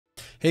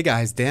Hey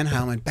guys, Dan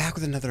Heilman back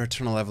with another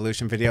Eternal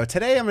Evolution video.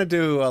 Today I'm going to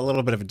do a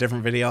little bit of a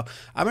different video.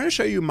 I'm going to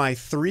show you my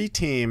 3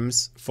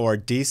 teams for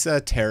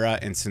Deesa, Terra,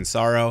 and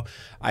Cinsaro.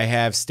 I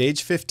have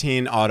stage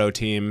 15 auto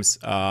teams.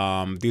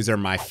 These are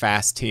my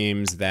fast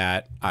teams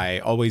that I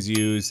always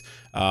use.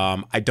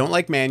 I don't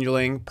like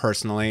manualing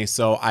personally,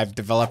 so I've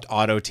developed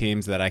auto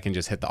teams that I can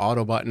just hit the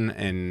auto button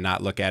and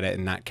not look at it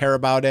and not care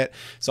about it.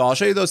 So I'll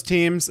show you those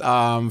teams.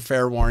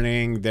 Fair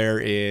warning, there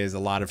is a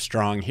lot of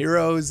strong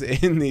heroes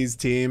in these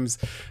teams.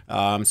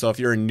 So if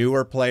you're a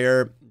newer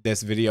player,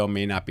 this video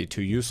may not be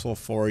too useful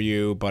for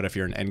you, but if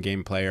you're an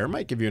endgame player, it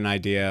might give you an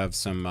idea of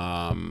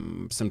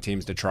some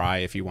teams to try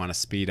if you want to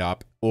speed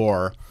up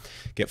or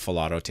get full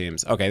auto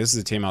teams. Okay, this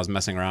is a team I was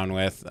messing around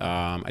with.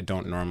 I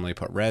don't normally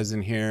put res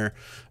in here.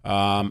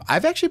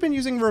 I've actually been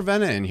using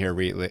Ravenna in here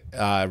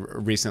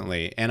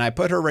recently, and I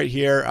put her right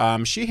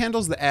here. She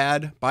handles the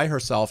ad by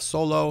herself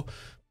solo.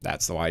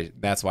 That's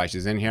why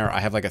she's in here. I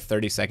have like a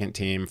 30-second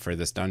team for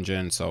this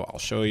dungeon, so I'll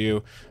show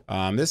you.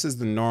 This is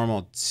the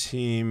normal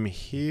team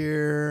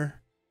here.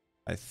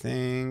 I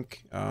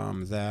think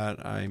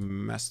that I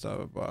messed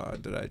up.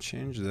 Did I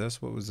change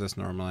this? What was this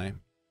normally?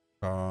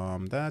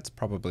 That's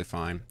probably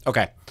fine.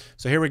 Okay,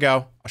 so here we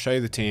go. I'll show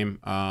you the team.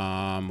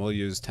 We'll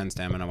use 10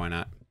 stamina. Why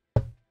not?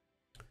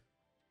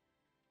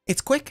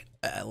 It's quick.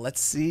 Let's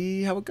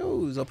see how it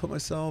goes. I'll put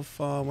myself,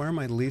 where am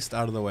I least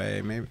out of the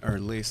way? Maybe, or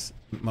least,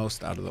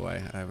 most out of the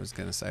way, I was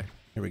gonna say.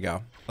 Here we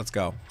go. Let's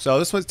go. So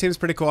this one's team's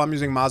pretty cool. I'm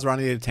using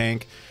Maserati to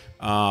tank.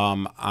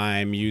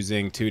 I'm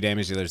using 2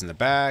 damage dealers in the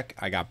back.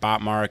 I got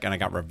Bot Mark and I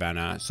got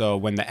Ravenna. So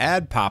when the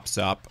ad pops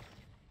up,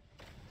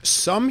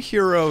 some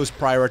heroes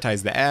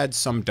prioritize the ad,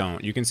 some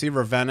don't. You can see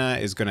Ravenna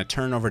is gonna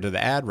turn over to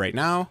the ad right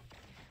now.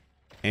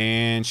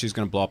 And she's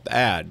going to blow up the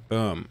ad.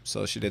 Boom.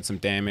 So she did some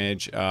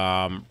damage.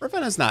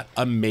 Ravenna's not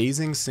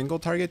amazing single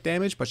target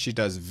damage, but she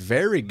does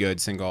very good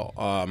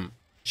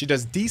she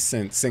does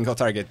decent single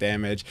target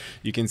damage.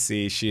 You can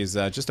see she's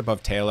just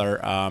above Taylor.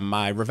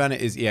 My Ravenna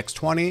is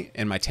EX20,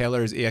 and my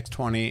Taylor is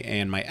EX20,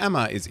 and my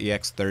Emma is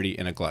EX30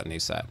 in a Gluttony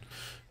set.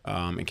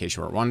 In case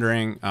you were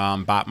wondering,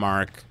 Bot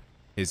Mark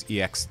is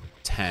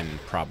EX10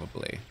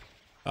 probably.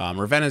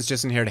 Ravenna's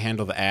just in here to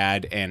handle the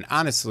ad, and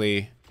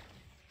honestly,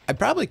 I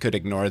probably could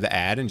ignore the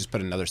ad and just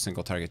put another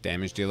single target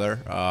damage dealer,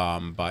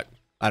 but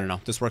I don't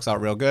know. This works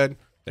out real good.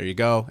 There you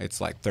go. It's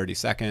like 30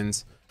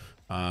 seconds.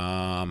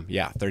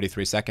 Yeah,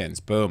 33 seconds.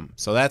 Boom.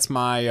 So that's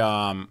my,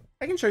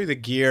 I can show you the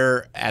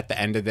gear at the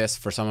end of this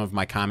for some of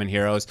my common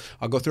heroes.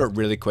 I'll go through it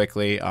really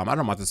quickly. I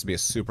don't want this to be a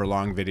super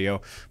long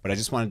video, but I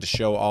just wanted to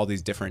show all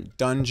these different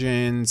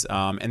dungeons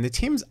and the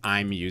teams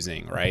I'm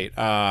using, right?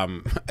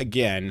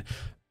 Again,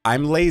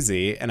 I'm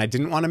lazy and I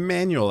didn't want to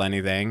manual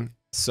anything.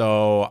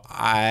 So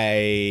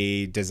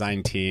I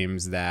designed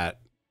teams that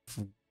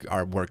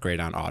work great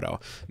on auto.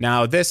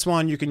 Now this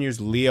one, you can use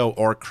Leo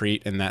or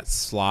Crete in that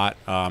slot.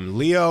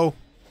 Leo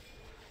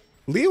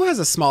has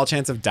a small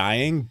chance of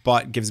dying,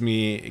 but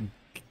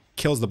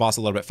kills the boss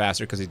a little bit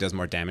faster because he does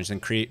more damage than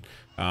Crete.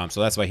 So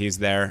that's why he's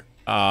there.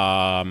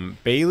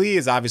 Bailey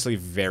is obviously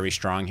very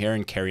strong here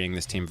and carrying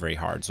this team very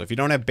hard. So if you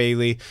don't have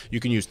Bailey, you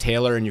can use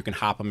Taylor and you can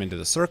hop him into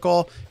the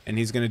circle and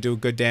he's going to do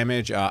good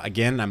damage.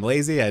 Again, I'm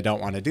lazy. I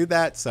don't want to do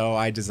that. So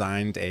I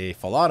designed a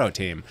full auto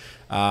team.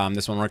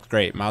 This one worked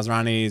great.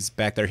 Maserati's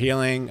back there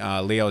healing.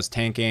 Leo's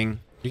tanking.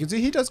 You can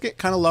see he does get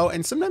kind of low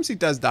and sometimes he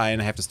does die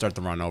and I have to start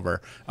the run over.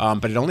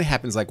 But it only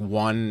happens like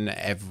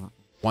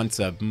once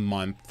a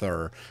month,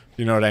 or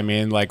you know what I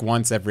mean, like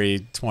once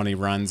every 20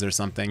 runs or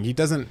something. He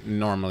doesn't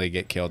normally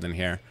get killed in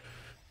here.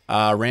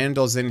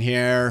 Randall's in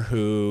here,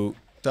 who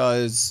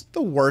does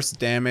the worst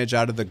damage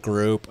out of the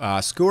group.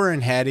 Skewer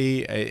and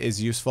Hattie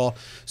is useful.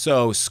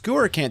 So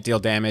Skewer can't deal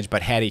damage,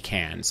 but Hattie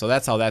can. So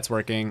that's how that's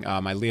working.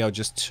 My Leo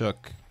just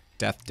took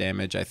death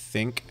damage, I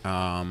think,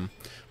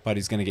 but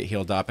he's gonna get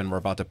healed up and we're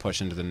about to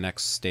push into the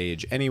next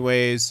stage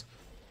anyways.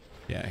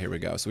 Yeah, here we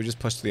go. So we just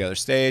pushed to the other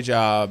stage.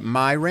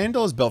 My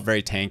Randall is built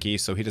very tanky,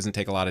 so he doesn't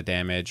take a lot of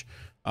damage.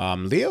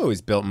 Leo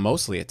is built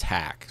mostly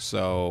attack,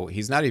 so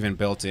he's not even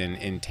built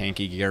in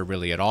tanky gear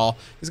really at all.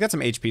 He's got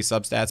some HP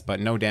substats, but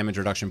no damage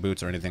reduction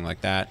boots or anything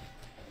like that.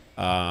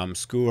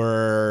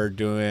 Skewer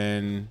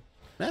doing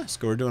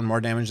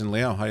more damage than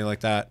Leo. How do you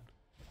like that?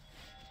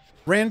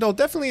 Randall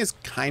definitely is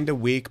kind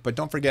of weak, but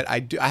don't forget,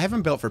 I have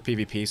him built for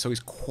PvP, so he's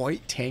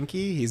quite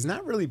tanky. He's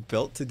not really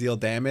built to deal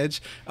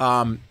damage.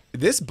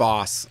 This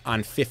boss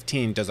on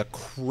 15 does a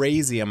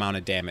crazy amount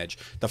of damage.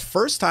 The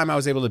first time I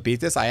was able to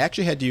beat this, I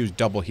actually had to use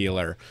double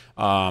healer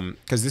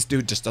because this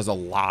dude just does a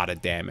lot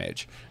of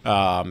damage.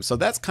 So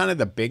that's kind of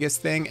the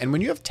biggest thing. And when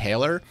you have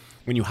Taylor,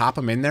 when you hop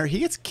him in there, he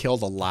gets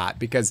killed a lot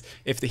because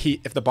if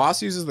the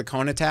boss uses the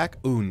cone attack,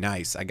 ooh,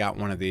 nice, I got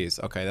one of these.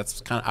 Okay,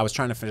 that's kind of, I was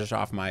trying to finish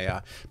off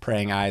my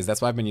praying eyes.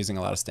 That's why I've been using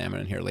a lot of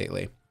stamina in here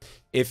lately.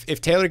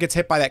 If Taylor gets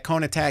hit by that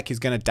cone attack, he's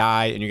going to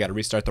die and you got to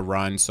restart the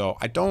run. So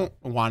I don't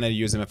want to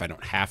use him if I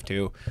don't have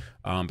to,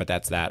 but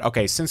that's that.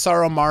 Okay,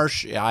 Cinsaro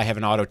Marsh, I have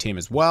an auto team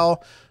as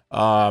well.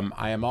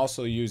 I am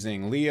also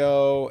using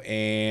Leo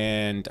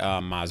and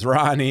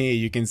Maserati.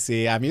 You can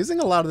see I'm using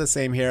a lot of the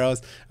same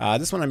heroes.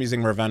 This one I'm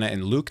using Ravenna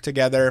and Luke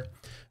together.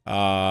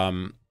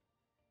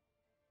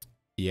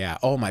 Yeah.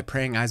 Oh, my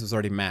Praying Eyes was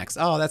already maxed.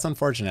 Oh, that's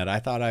unfortunate. I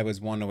thought I was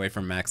one away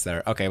from max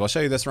there. Okay, we'll show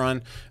you this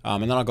run,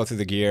 and then I'll go through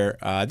the gear.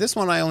 This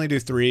one I only do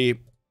 3.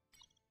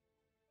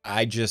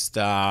 I just,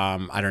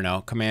 I don't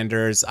know,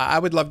 commanders. I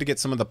would love to get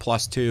some of the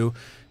 +2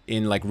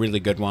 in like really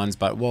good ones,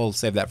 but we'll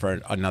save that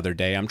for another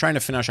day. I'm trying to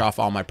finish off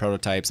all my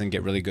prototypes and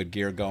get really good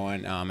gear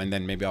going, and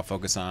then maybe I'll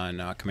focus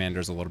on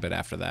commanders a little bit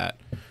after that.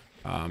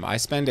 I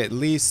spend at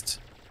least,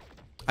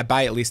 I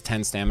buy at least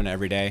 10 stamina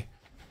every day.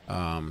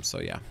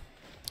 So yeah.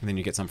 And then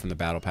you get some from the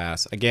battle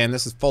pass. Again,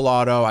 this is full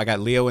auto. I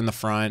got Leo in the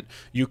front.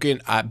 You can,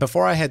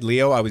 before I had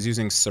Leo, I was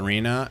using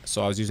Serena.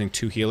 So I was using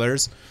 2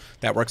 healers.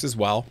 That works as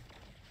well.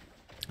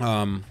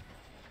 Now,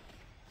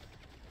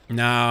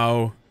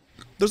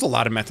 there's a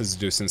lot of methods to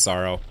do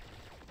Cinsaro.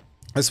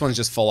 This one's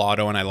just full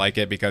auto, and I like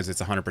it because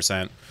it's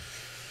 100%.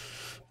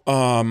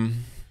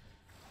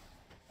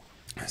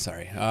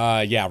 Sorry.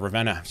 Yeah,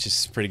 Ravenna,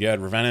 just pretty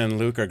good. Ravenna and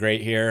Luke are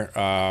great here.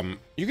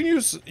 You can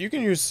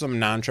use some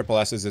non-triple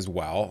S's as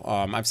well.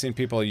 I've seen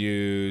people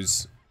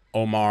use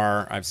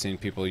Omar. I've seen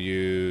people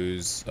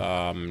use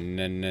Nagrama,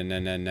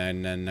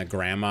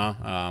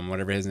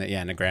 whatever his name.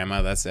 Yeah,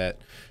 Nagrama. That's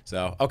it.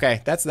 So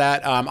okay, that's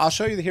that. I'll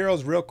show you the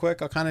heroes real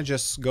quick. I'll kind of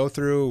just go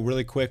through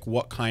really quick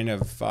what kind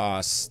of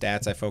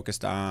stats I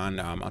focused on.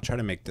 I'll try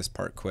to make this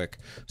part quick.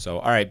 So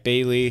all right,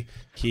 Bailey.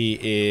 He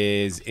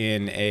is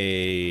in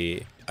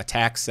a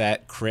attack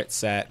set, crit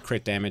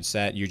damage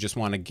set. You just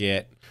want to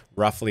get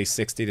roughly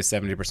 60 to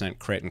 70%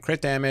 crit and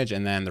crit damage,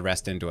 and then the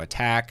rest into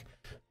attack.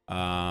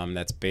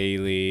 That's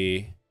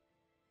Bailey.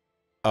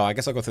 Oh, I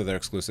guess I'll go through their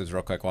exclusives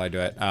real quick while I do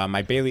it.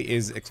 My Bailey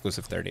is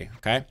exclusive 30,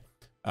 okay?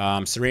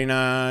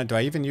 Serena, do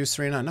I even use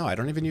Serena? No, I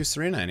don't even use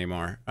Serena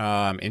anymore.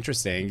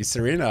 Interesting.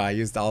 Serena, I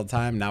used all the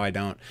time. Now I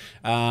don't.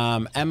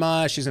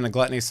 Emma, she's in a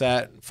gluttony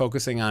set,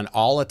 focusing on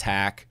all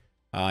attack.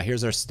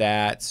 Here's her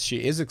stats. She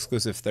is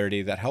exclusive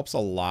 30. That helps a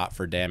lot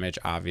for damage,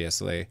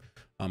 obviously.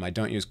 I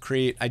don't use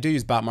Crete. I do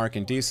use Botmark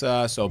and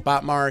Deesa. So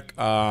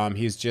Botmark,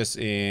 he's just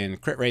in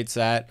crit rate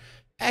set.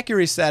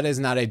 Accuracy set is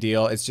not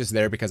ideal. It's just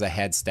there because I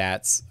had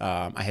stats.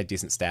 I had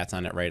decent stats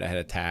on it, right? I had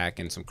attack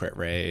and some crit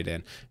rate,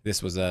 and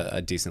this was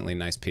a decently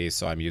nice piece,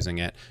 so I'm using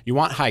it. You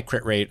want high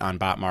crit rate on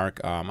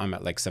Botmark. I'm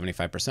at like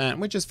 75%,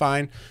 which is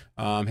fine.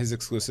 His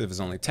exclusive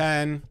is only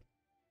 10.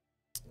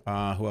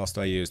 Who else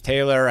do I use?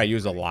 Taylor, I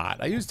use a lot.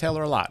 I use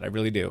Taylor a lot. I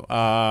really do.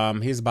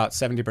 He's about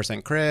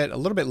 70% crit, a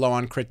little bit low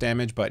on crit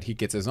damage, but he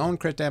gets his own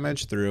crit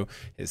damage through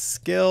his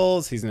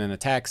skills. He's in an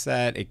attack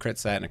set, a crit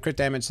set, and a crit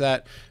damage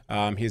set.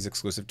 He's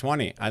exclusive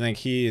 20. I think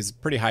he is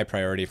pretty high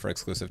priority for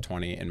exclusive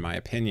 20 in my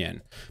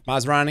opinion.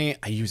 Masrani,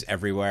 I use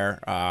everywhere.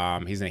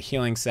 He's in a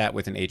healing set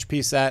with an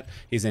HP set.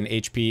 He's in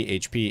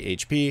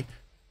HP.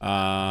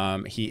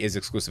 He is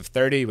exclusive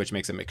 30, which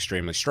makes him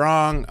extremely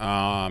strong.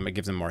 It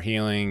gives him more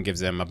healing,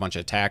 gives him a bunch of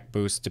attack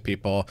boosts to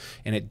people,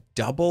 and it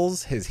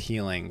doubles his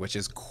healing, which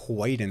is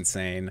quite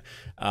insane.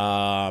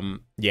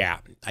 Yeah,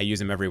 I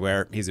use him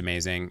everywhere. He's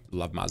amazing.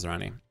 Love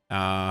Masrani.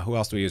 Who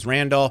else do we use?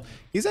 Randall.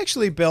 He's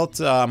actually built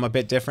a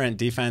bit different.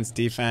 Defense,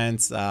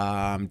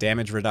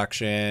 damage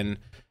reduction.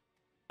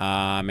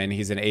 And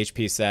he's in an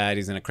HP set,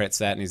 he's in a crit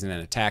set, and he's in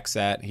an attack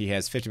set. He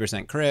has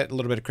 50% crit, a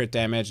little bit of crit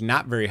damage,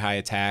 not very high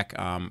attack.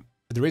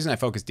 The reason I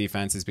focus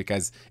defense is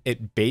because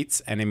it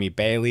baits enemy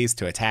Baileys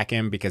to attack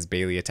him, because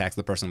Bailey attacks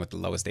the person with the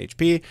lowest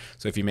HP.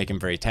 So if you make him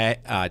very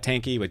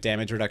tanky with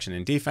damage reduction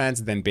and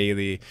defense, then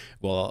Bailey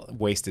will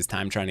waste his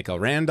time trying to kill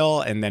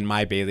Randall, and then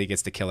my Bailey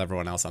gets to kill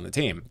everyone else on the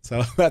team.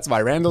 So that's why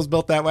Randall's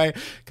built that way.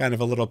 Kind of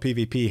a little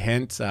PvP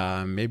hint.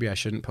 Maybe I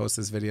shouldn't post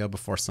this video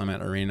before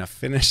Summit Arena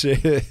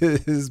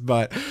finishes,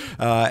 but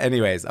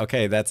anyways,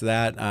 okay, that's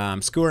that.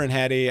 Skewer and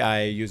Hattie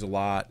I use a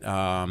lot.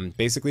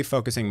 Basically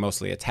focusing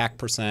mostly attack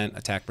percent.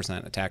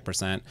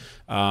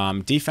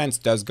 Defense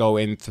does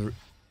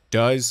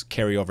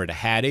carry over to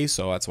Hattie,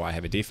 so that's why I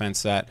have a defense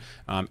set.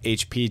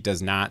 HP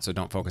does not, so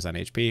don't focus on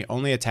HP.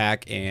 Only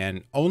attack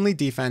and only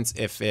defense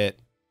if it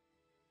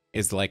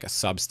is like a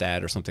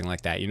substat or something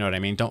like that. You know what I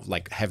mean? Don't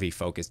like heavy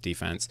focus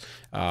defense,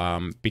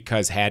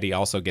 because Hattie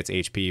also gets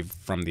HP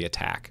from the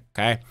attack.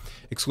 Okay,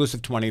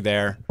 exclusive 20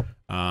 there.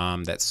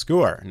 That's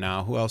Skewer.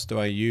 Now, who else do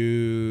I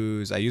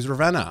use? I use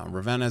Ravenna.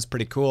 Ravenna is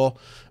pretty cool.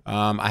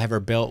 I have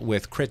her built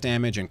with crit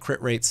damage and crit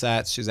rate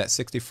sets. She's at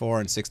 64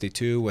 and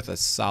 62 with a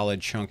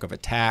solid chunk of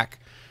attack.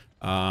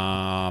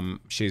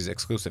 She's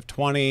exclusive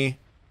 20.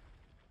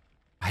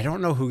 I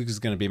don't know who's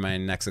going to be my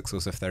next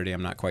exclusive 30.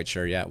 I'm not quite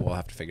sure yet. We'll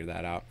have to figure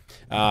that out.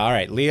 All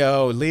right,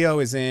 Leo. Leo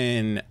is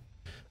in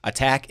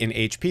attack and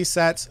HP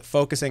sets,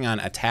 focusing on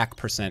attack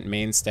percent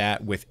main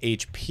stat with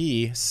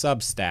HP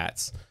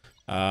substats.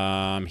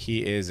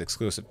 He is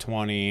exclusive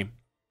 20.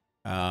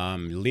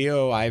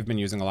 Leo, I've been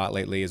using a lot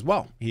lately as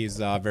well. He's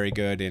very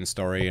good in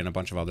story and a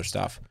bunch of other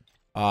stuff.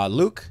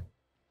 Luke,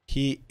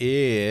 he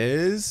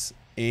is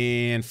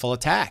in full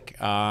attack.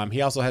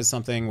 He also has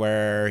something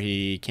where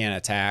he can't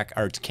attack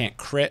or can't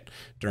crit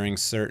during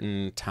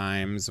certain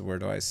times. Where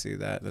do I see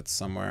that? That's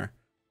somewhere.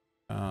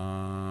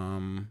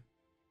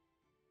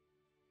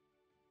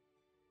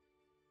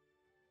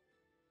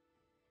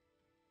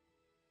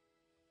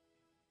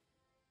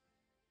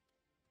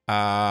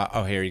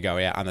 Oh, here you go.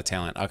 Yeah, on the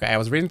talent. Okay, I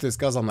was reading through the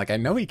skills. I'm like, I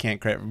know he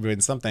can't crit win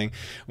something.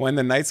 When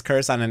the Knight's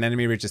Curse on an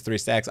enemy reaches 3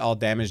 stacks, all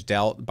damage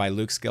dealt by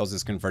Luke's skills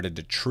is converted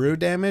to true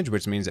damage,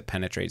 which means it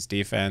penetrates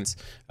defense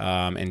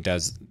and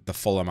does the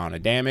full amount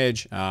of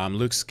damage.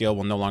 Luke's skill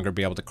will no longer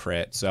be able to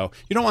crit, so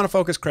you don't want to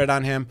focus crit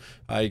on him.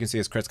 You can see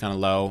his crit's kind of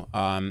low.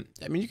 I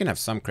mean, you can have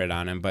some crit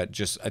on him, but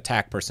just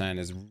attack percent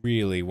is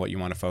really what you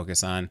want to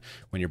focus on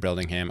when you're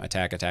building him.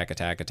 Attack, attack,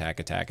 attack, attack,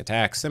 attack,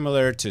 attack.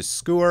 Similar to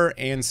Skewer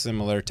and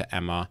similar to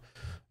Emma.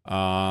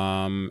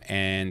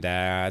 And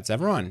that's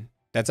everyone.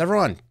 That's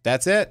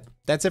it.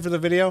 That's it for the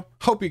video.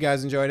 Hope you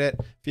guys enjoyed it.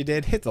 If you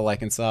did, hit the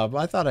like and sub.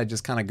 I thought I'd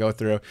just kind of go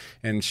through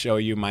and show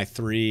you my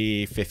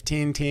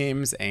 315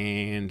 teams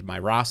and my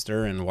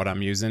roster and what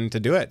I'm using to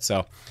do it.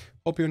 So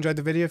hope you enjoyed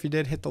the video. If you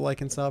did, hit the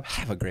like and sub.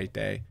 Have a great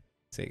day.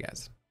 See you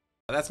guys.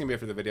 That's gonna be it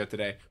for the video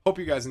today. Hope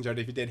you guys enjoyed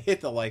it. If you did,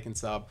 hit the like and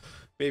sub.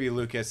 Baby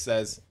Lucas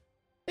says,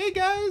 hey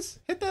guys,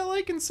 hit that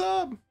like and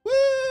sub. Woo!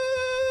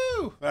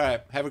 All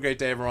right, have a great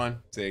day, everyone.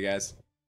 See you guys.